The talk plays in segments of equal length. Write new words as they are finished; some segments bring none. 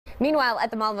Meanwhile, at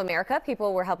the Mall of America,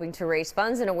 people were helping to raise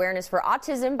funds and awareness for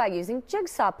autism by using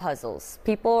jigsaw puzzles.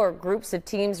 People or groups of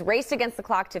teams raced against the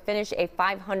clock to finish a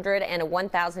 500 and a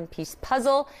 1,000-piece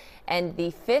puzzle and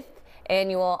the 5th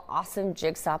annual Awesome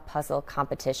Jigsaw Puzzle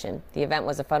Competition. The event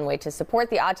was a fun way to support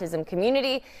the autism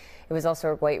community. It was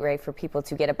also a great way for people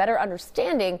to get a better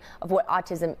understanding of what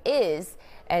autism is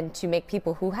and to make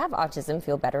people who have autism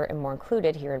feel better and more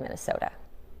included here in Minnesota.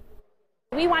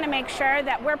 We want to make sure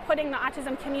that we're putting the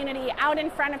autism community out in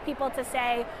front of people to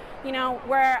say, you know,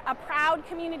 we're a proud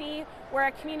community, we're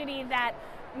a community that,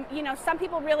 you know, some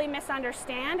people really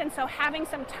misunderstand, and so having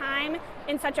some time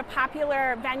in such a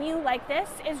popular venue like this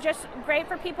is just great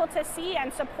for people to see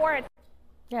and support.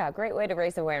 Yeah, great way to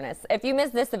raise awareness. If you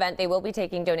miss this event, they will be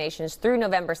taking donations through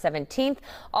November 17th.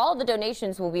 All the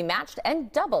donations will be matched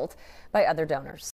and doubled by other donors.